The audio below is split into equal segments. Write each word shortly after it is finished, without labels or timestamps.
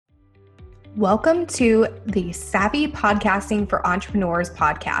Welcome to the Savvy Podcasting for Entrepreneurs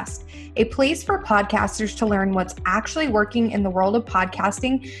podcast, a place for podcasters to learn what's actually working in the world of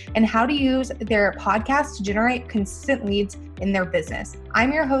podcasting and how to use their podcast to generate consistent leads in their business.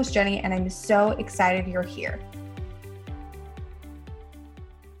 I'm your host, Jenny, and I'm so excited you're here.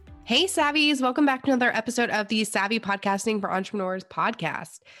 Hey, Savvies. Welcome back to another episode of the Savvy Podcasting for Entrepreneurs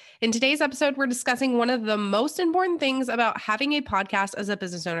podcast. In today's episode, we're discussing one of the most important things about having a podcast as a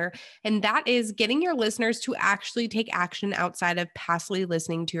business owner, and that is getting your listeners to actually take action outside of passively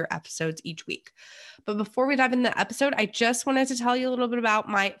listening to your episodes each week. But before we dive into the episode, I just wanted to tell you a little bit about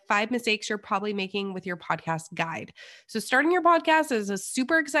my 5 mistakes you're probably making with your podcast guide. So starting your podcast is a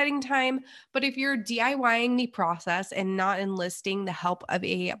super exciting time, but if you're DIYing the process and not enlisting the help of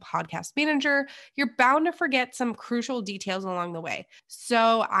a podcast manager, you're bound to forget some crucial details along the way.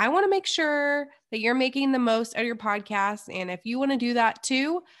 So I want to make sure that you're making the most of your podcast. And if you want to do that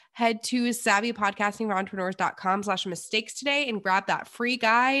too, head to savvypodcastingforentrepreneurs.com/mistakes today and grab that free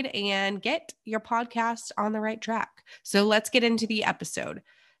guide and get your podcast on the right track. So let's get into the episode.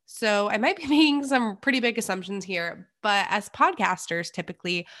 So I might be making some pretty big assumptions here, but as podcasters,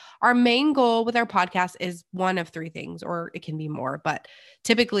 typically our main goal with our podcast is one of 3 things, or it can be more, but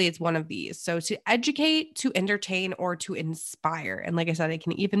typically it's one of these. So to educate, to entertain, or to inspire. And like I said, it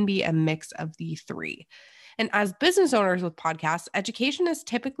can even be a mix of the 3. And as business owners with podcasts, education is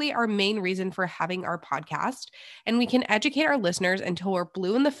typically our main reason for having our podcast. And we can educate our listeners until we're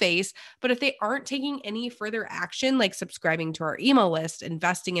blue in the face. But if they aren't taking any further action, like subscribing to our email list,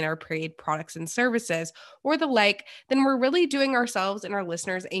 investing in our paid products and services, or the like, then we're really doing ourselves and our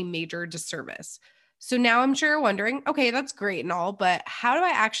listeners a major disservice. So now I'm sure you're wondering, okay, that's great and all, but how do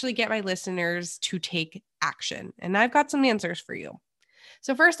I actually get my listeners to take action? And I've got some answers for you.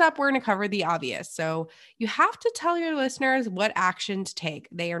 So first up, we're going to cover the obvious. So you have to tell your listeners what action to take.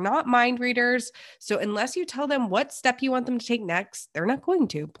 They are not mind readers. So unless you tell them what step you want them to take next, they're not going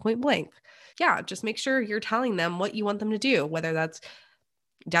to, point blank. Yeah, just make sure you're telling them what you want them to do, whether that's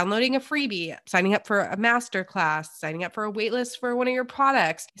downloading a freebie, signing up for a masterclass, signing up for a waitlist for one of your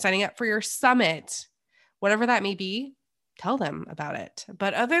products, signing up for your summit, whatever that may be. Tell them about it.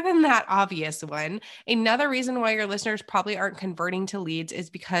 But other than that obvious one, another reason why your listeners probably aren't converting to leads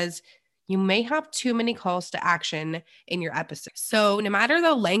is because you may have too many calls to action in your episode. So no matter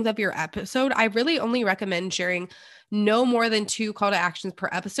the length of your episode, I really only recommend sharing no more than 2 call to actions per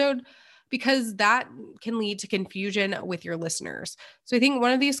episode, because that can lead to confusion with your listeners. So I think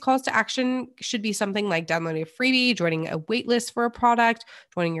one of these calls to action should be something like downloading a freebie, joining a waitlist for a product,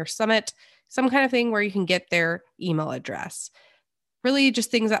 joining your summit, some kind of thing where you can get their email address. Really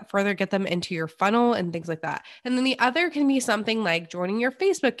just things that further get them into your funnel and things like that. And then the other can be something like joining your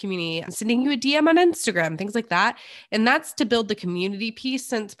Facebook community, sending you a DM on Instagram, things like that. And that's to build the community piece,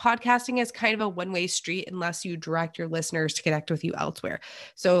 since podcasting is kind of a one-way street unless you direct your listeners to connect with you elsewhere.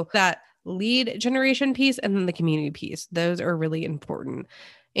 So that lead generation piece and then the community piece, those are really important.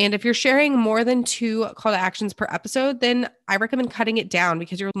 And if you're sharing more than 2 call to actions per episode, then I recommend cutting it down,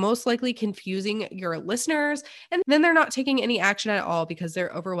 because you're most likely confusing your listeners, and then they're not taking any action at all because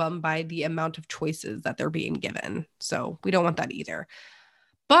they're overwhelmed by the amount of choices that they're being given. So we don't want that either.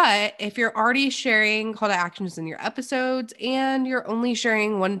 But if you're already sharing call to actions in your episodes and you're only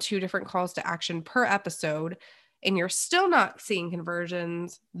sharing 1 to 2 different calls to action per episode, and you're still not seeing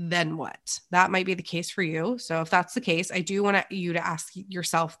conversions, then what? That might be the case for you. So if that's the case, I do want you to ask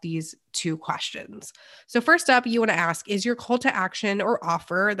yourself these 2 questions. So first up, you want to ask, is your call to action or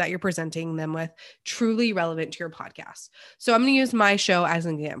offer that you're presenting them with truly relevant to your podcast? So I'm going to use my show as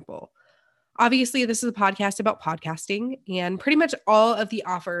an example. Obviously, this is a podcast about podcasting, and pretty much all of the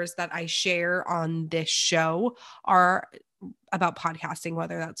offers that I share on this show are about podcasting,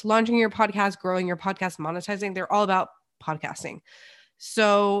 whether that's launching your podcast, growing your podcast, monetizing, they're all about podcasting.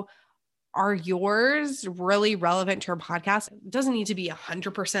 So are yours really relevant to your podcast? It doesn't need to be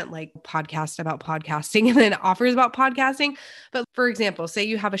 100% like podcast about podcasting and then offers about podcasting. But for example, say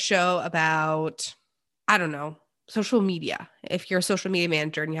you have a show about, I don't know, social media. If you're a social media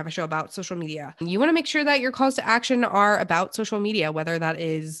manager and you have a show about social media, you want to make sure that your calls to action are about social media, whether that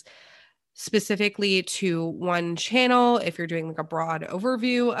is specifically to one channel, if you're doing like a broad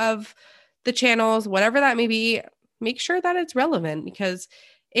overview of the channels, whatever that may be, make sure that it's relevant. Because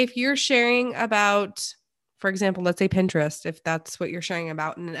if you're sharing about, for example, let's say Pinterest, if that's what you're sharing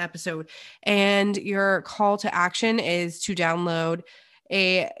about in an episode, and your call to action is to download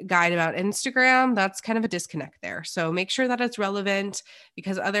a guide about Instagram, that's kind of a disconnect there. So make sure that it's relevant,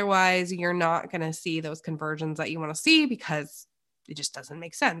 because otherwise you're not going to see those conversions that you want to see, because it just doesn't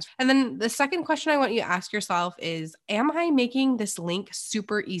make sense. And then the second question I want you to ask yourself is, am I making this link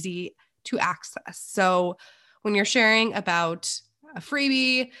super easy to access. So when you're sharing about a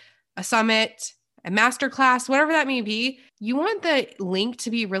freebie, a summit, a masterclass, whatever that may be, you want the link to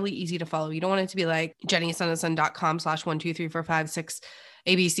be really easy to follow. You don't want it to be like jennysundison.com/12345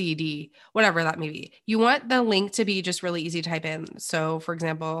 ABCD, whatever that may be. You want the link to be just really easy to type in. So for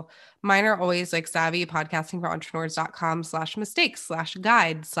example, mine are always like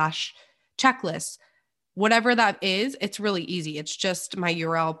savvypodcastingforentrepreneurs.com/mistakes/guide/checklist. Whatever that is, it's really easy. It's just my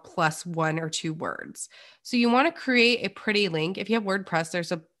URL plus 1 or 2 words. So you want to create a pretty link. If you have WordPress,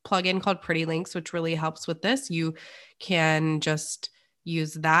 there's a plugin called Pretty Links, which really helps with this. You can just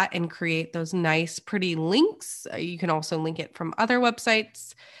use that and create those nice, pretty links. You can also link it from other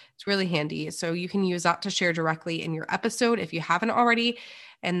websites. It's really handy. So you can use that to share directly in your episode if you haven't already.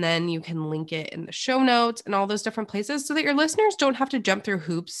 And then you can link it in the show notes and all those different places so that your listeners don't have to jump through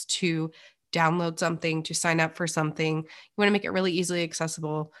hoops to download something, to sign up for something. You want to make it really easily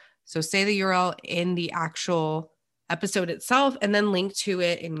accessible. So say the URL in the actual episode itself and then link to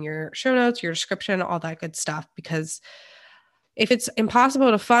it in your show notes, your description, all that good stuff. Because if it's impossible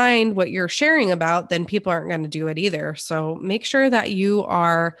to find what you're sharing about, then people aren't going to do it either. So make sure that you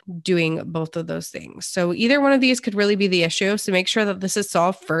are doing both of those things. So either one of these could really be the issue. So make sure that this is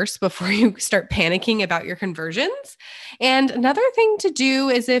solved first before you start panicking about your conversions. And another thing to do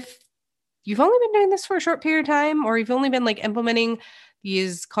is if you've only been doing this for a short period of time, or you've only been like implementing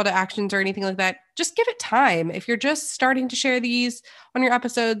these call to actions or anything like that, just give it time. If you're just starting to share these on your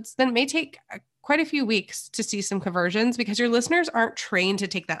episodes, then it may take quite a few weeks to see some conversions because your listeners aren't trained to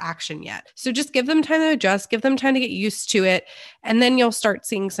take that action yet. So just give them time to adjust, give them time to get used to it, and then you'll start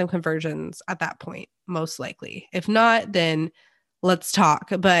seeing some conversions at that point, most likely. If not, then let's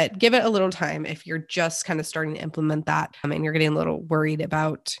talk, but give it a little time if you're just kind of starting to implement that and you're getting a little worried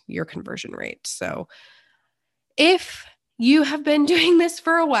about your conversion rate. So if you have been doing this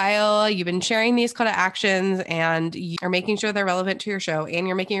for a while, you've been sharing these call to actions and you're making sure they're relevant to your show and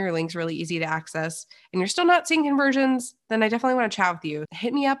you're making your links really easy to access and you're still not seeing conversions, then I definitely want to chat with you.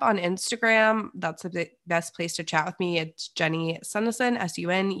 Hit me up on Instagram. That's the best place to chat with me. It's Jenny Sunneson,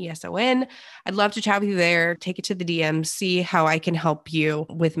 SUNESON. I'd love to chat with you there. Take it to the DM, see how I can help you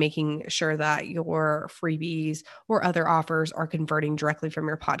with making sure that your freebies or other offers are converting directly from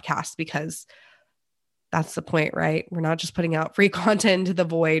your podcast, because that's the point, right? We're not just putting out free content into the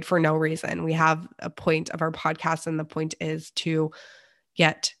void for no reason. We have a point of our podcast, and the point is to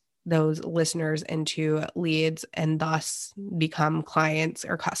get those listeners into leads and thus become clients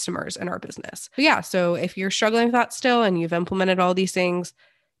or customers in our business. But yeah, so if you're struggling with that still and you've implemented all these things,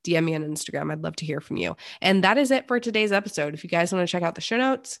 DM me on Instagram. I'd love to hear from you. And that is it for today's episode. If you guys want to check out the show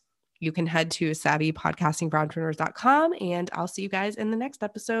notes, you can head to savvypodcastingforentrepreneurs.com, and I'll see you guys in the next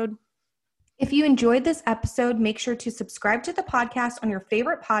episode. If you enjoyed this episode, make sure to subscribe to the podcast on your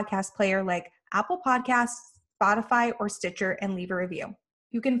favorite podcast player like Apple Podcasts, Spotify, or Stitcher, and leave a review.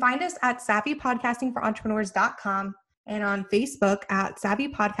 You can find us at savvypodcastingforentrepreneurs.com and on Facebook at Savvy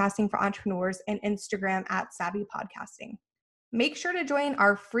Podcasting for Entrepreneurs and Instagram at Savvy Podcasting. Make sure to join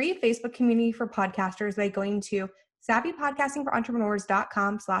our free Facebook community for podcasters by going to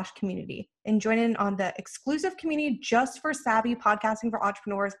savvypodcastingforentrepreneurs.com/community and join in on the exclusive community just for Savvy Podcasting for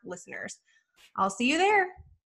Entrepreneurs listeners. I'll see you there.